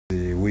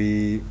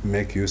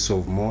make use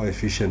of more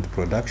efficient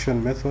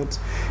production methods,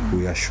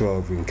 we are sure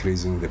of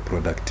increasing the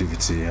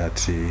productivity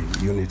at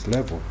unit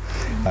level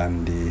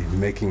and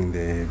making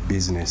the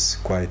business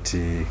quite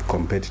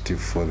competitive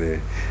for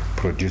the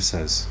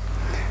producers.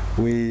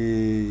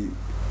 We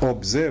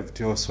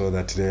observed also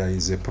that there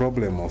is a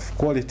problem of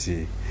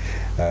quality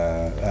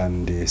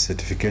and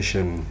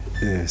certification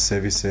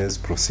services,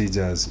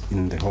 procedures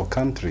in the whole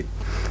country.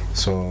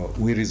 So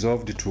we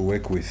resolved to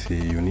work with the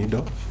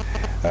UNIDO.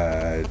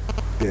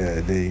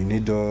 The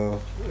UNIDO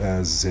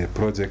as a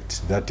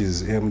project that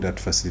is aimed at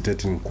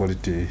facilitating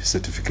quality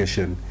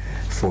certification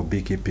for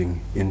beekeeping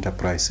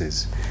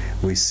enterprises.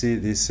 We see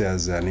this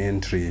as an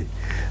entry,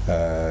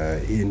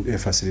 in a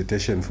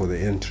facilitation for the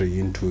entry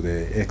into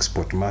the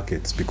export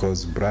markets,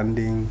 because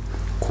branding,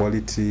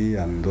 quality,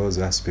 and those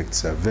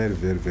aspects are very,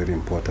 very, very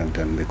important,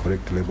 and the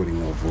correct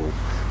labeling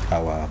of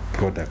our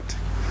product.